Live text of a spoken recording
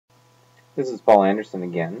This is Paul Anderson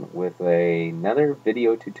again with another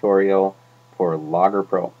video tutorial for Logger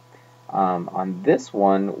Pro. On this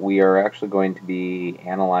one, we are actually going to be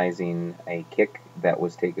analyzing a kick that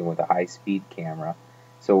was taken with a high-speed camera.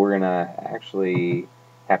 So we're going to actually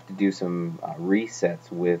have to do some resets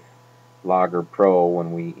with Logger Pro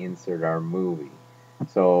when we insert our movie.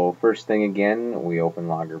 So first thing again, we open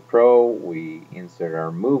Logger Pro, we insert our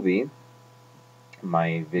movie.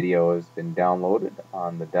 My video has been downloaded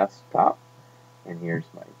on the desktop. And here's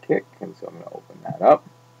my kick, and so I'm going to open that up.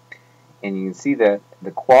 And you can see that the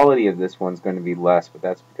quality of this one's going to be less, but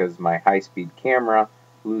that's because my high-speed camera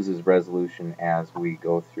loses resolution as we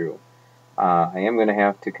go through. I am going to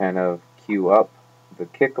have to kind of cue up the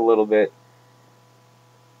kick a little bit.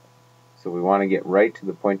 So we want to get right to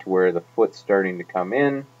the point where the foot's starting to come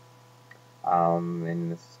in.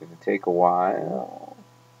 And this is going to take a while.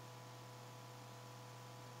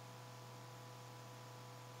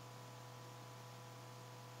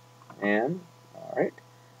 And, alright,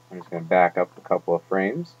 I'm just going to back up a couple of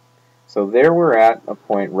frames. So there we're at a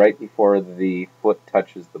point right before the foot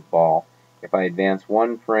touches the ball. If I advance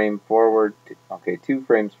one frame forward, okay, 2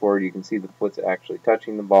 frames forward, you can see the foot's actually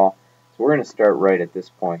touching the ball. So we're going to start right at this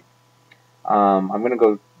point. I'm going to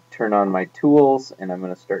go turn on my tools, and I'm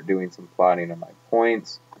going to start doing some plotting of my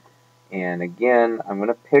points. And again, I'm going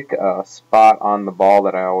to pick a spot on the ball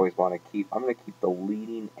that I always want to keep. I'm going to keep the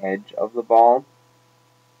leading edge of the ball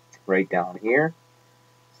right down here.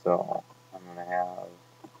 So I'm going to have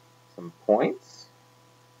some points.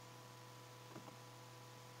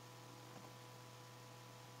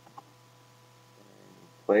 In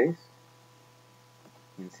place.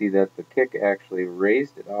 You can see that the kick actually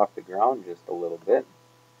raised it off the ground just a little bit.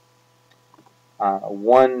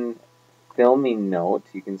 One filming note,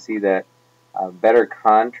 you can see that better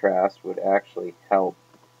contrast would actually help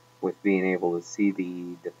with being able to see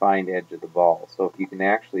the defined edge of the ball. So if you can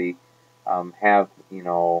actually have,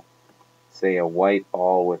 say a white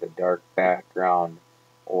ball with a dark background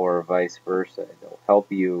or vice versa, it'll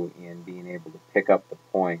help you in being able to pick up the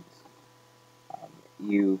points.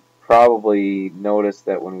 You probably noticed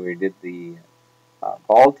that when we did the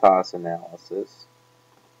ball toss analysis,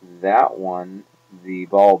 that one, the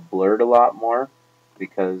ball blurred a lot more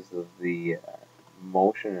because of the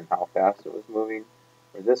motion and how fast it was moving.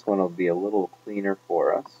 Where this one will be a little cleaner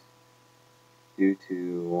for us due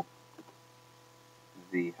to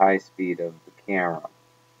the high speed of the camera.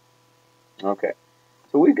 Okay,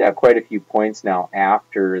 so we've got quite a few points now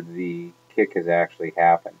after the kick has actually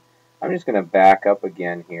happened. I'm just going to back up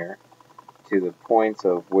again here to the points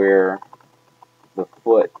of where the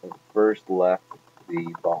foot first left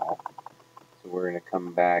the ball. So we're going to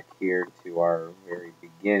come back here to our very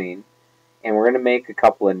beginning, and we're going to make a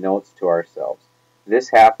couple of notes to ourselves. This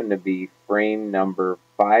happened to be frame number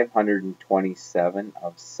 527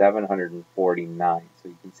 of 749. So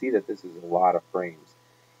you can see that this is a lot of frames.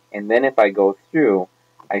 And then if I go through,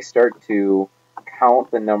 I start to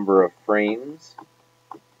count the number of frames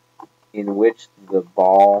in which the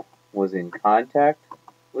ball was in contact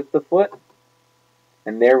with the foot.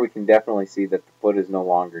 And there we can definitely see that the foot is no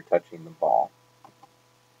longer touching the ball.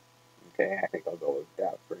 Okay, I think I'll go with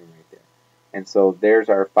that frame right there. And so there's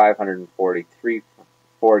our 43rd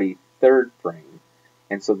frame.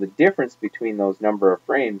 And so the difference between those number of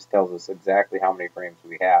frames tells us exactly how many frames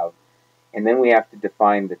we have. And then we have to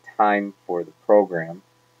define the time for the program.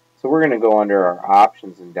 So we're going to go under our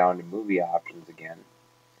options and down to movie options again.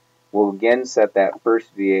 We'll again set that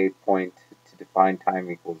first VA point to define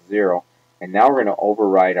time equals 0. And now we're going to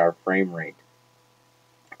override our frame rate.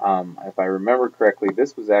 If I remember correctly,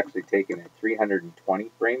 this was actually taken at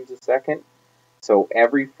 320 frames a second. So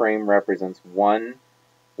every frame represents one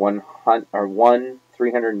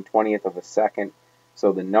 320th of a second.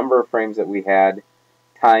 So the number of frames that we had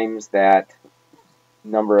times that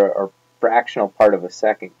number or fractional part of a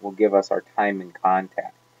second will give us our time in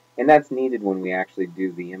contact. And that's needed when we actually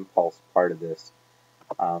do the impulse part of this.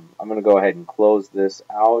 I'm going to go ahead and close this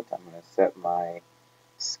out. I'm going to set my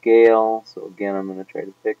scale. So again, I'm going to try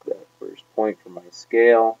to pick that first point for my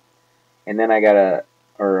scale. And then I got to,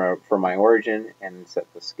 for my origin, and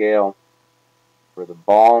set the scale for the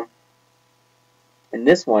ball. And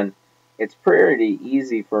this one, it's pretty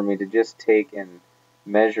easy for me to just take and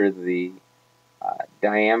measure the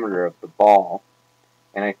diameter of the ball.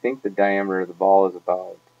 And I think the diameter of the ball is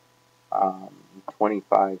about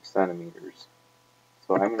 25 centimeters.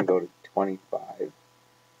 So I'm going to go to 25,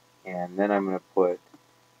 and then I'm going to put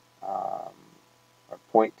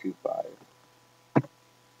 0.25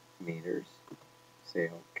 meters.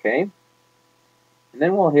 Say OK. And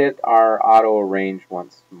then we'll hit our auto arrange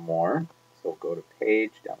once more. So go to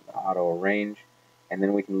Page, down to Auto Arrange, and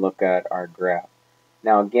then we can look at our graph.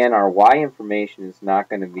 Now again, our Y information is not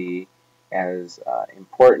going to be as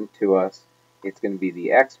important to us. It's going to be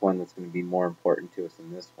the X one that's going to be more important to us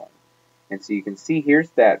than this one. And so you can see here's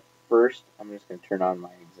that first, I'm just going to turn on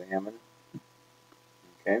my Examine.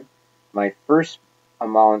 Okay, my first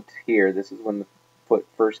amount here, this is when the foot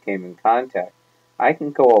first came in contact. I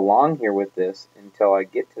can go along here with this until I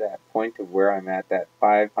get to that point of where I'm at that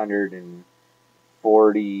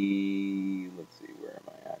 540, let's see, where am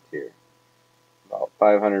I at here? About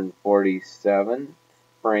 547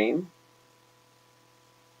 frame.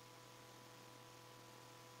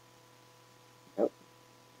 Yep.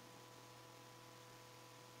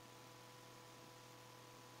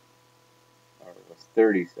 Or it was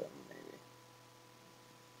 37 maybe.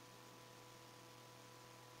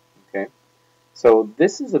 Okay. So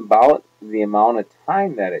this is about the amount of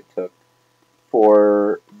time that it took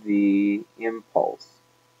for the impulse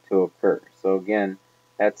to occur. So again,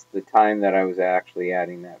 that's the time that I was actually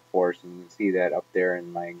adding that force, and you can see that up there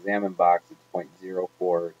in my Examine box, it's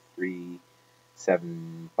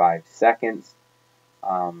 0.04375 seconds,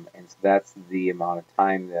 and so that's the amount of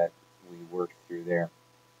time that we worked through there.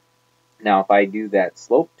 Now if I do that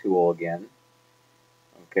slope tool again,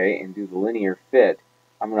 okay, and do the linear fit,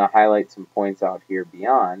 I'm going to highlight some points out here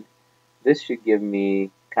beyond. This should give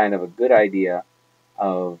me kind of a good idea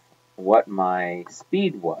of what my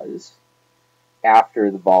speed was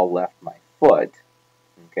after the ball left my foot.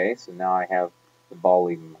 Okay, so now I have the ball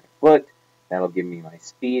leaving my foot. That'll give me my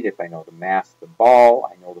speed. If I know the mass of the ball,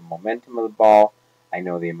 I know the momentum of the ball, I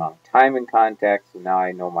know the amount of time in contact, so now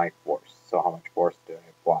I know my force. So how much force do I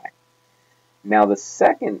apply? Now the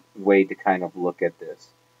second way to kind of look at this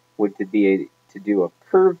would be to do a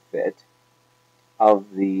curve fit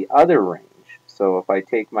of the other range. So if I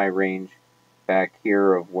take my range back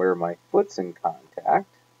here of where my foot's in contact,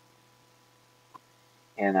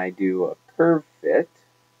 and I do a curve fit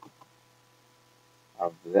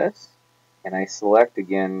of this, and I select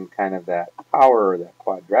again kind of that power or that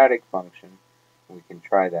quadratic function, we can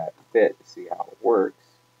try that fit to see how it works.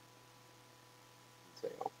 Say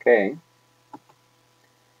OK.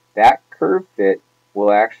 That curve fit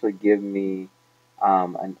will actually give me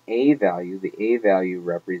an A value, the A value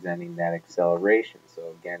representing that acceleration.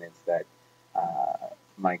 So again, it's that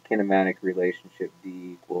my kinematic relationship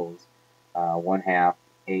D equals 1/2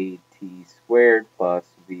 AT squared plus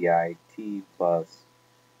VIT plus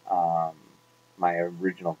my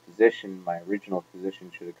original position. My original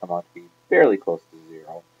position should have come out to be fairly close to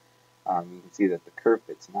 0. You can see that the curve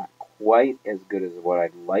fit's not quite as good as what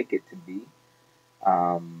I'd like it to be,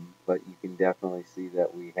 but you can definitely see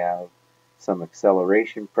that we have some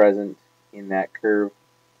acceleration present in that curve.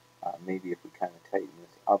 Maybe if we kind of tighten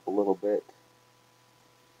this up a little bit,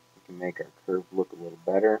 we can make our curve look a little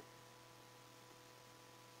better.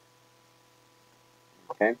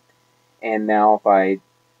 Okay, and now if I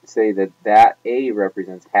say that that A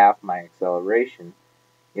represents half my acceleration,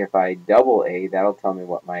 if I double A, that'll tell me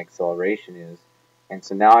what my acceleration is, and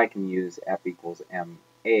so now I can use F equals ma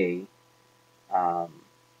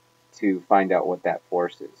to find out what that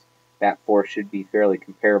force is. That force should be fairly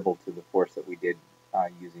comparable to the force that we did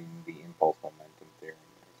using the impulse momentum theorem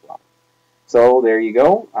as well. So there you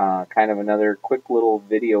go, kind of another quick little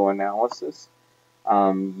video analysis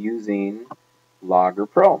using Logger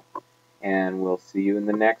Pro. And we'll see you in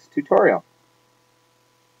the next tutorial.